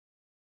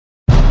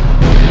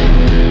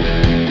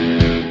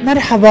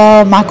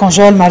مرحبا، معكم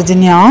جول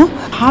ماردينيا.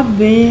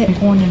 حابة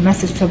يكون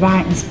المسج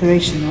تبعي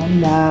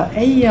inspirational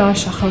لأي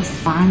شخص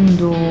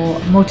عنده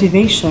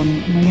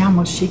motivation إنه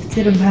يعمل شيء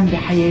كتير مهم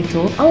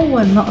بحياته.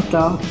 أول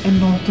نقطة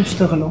إنه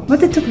تشتغلوا، ما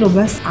تتكلوا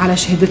بس على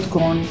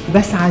شهادتكم،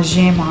 بس على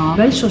الجامعة.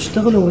 بلشوا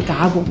اشتغلوا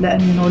وتعبوا،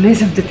 لأنه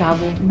لازم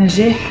تتعبوا.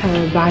 النجاح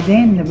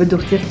بعدين بده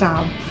كتير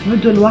تعب،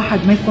 بده الواحد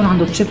ما يكون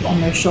عنده chip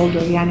on their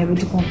shoulder. يعني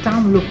بدكم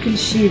تعملوا كل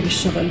شيء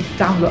بالشغل،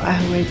 تعملوا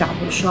قهوة،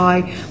 تعملوا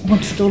شاي،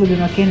 ممكن تشتغلوا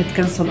بمكان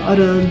تكنسوا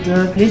الأرض.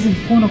 لازم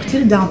تكونوا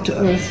كتير down to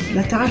earth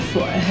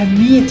لتعرفوا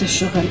أهمية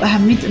الشغل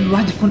وأهمية إنه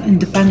الواحد يكون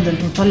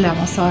independent ويطلع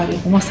مصاري.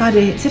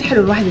 ومصاري كتير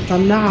حلو الواحد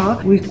يطلعها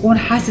ويكون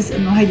حاسس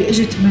إنه هيدي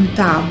اجت من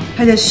تعب.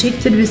 هذا الشيء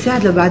كتير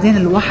بيساعد لبعدين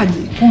الواحد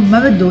يكون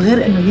ما بده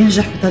غير إنه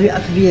ينجح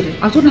بطريقة كبيرة.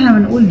 على طول نحن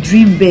بنقول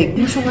dream big،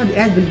 مش واحد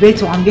قاعد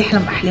بالبيت وعم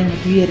بيحلم أحلام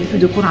كبيرة،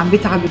 بده يكون عم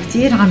بيتعب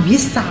كتير، عم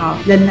بيسعى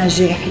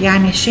للنجاح.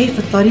 يعني شايف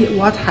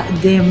الطريق واضحة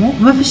قدامه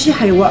وما في شيء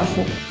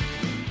حيوقفه.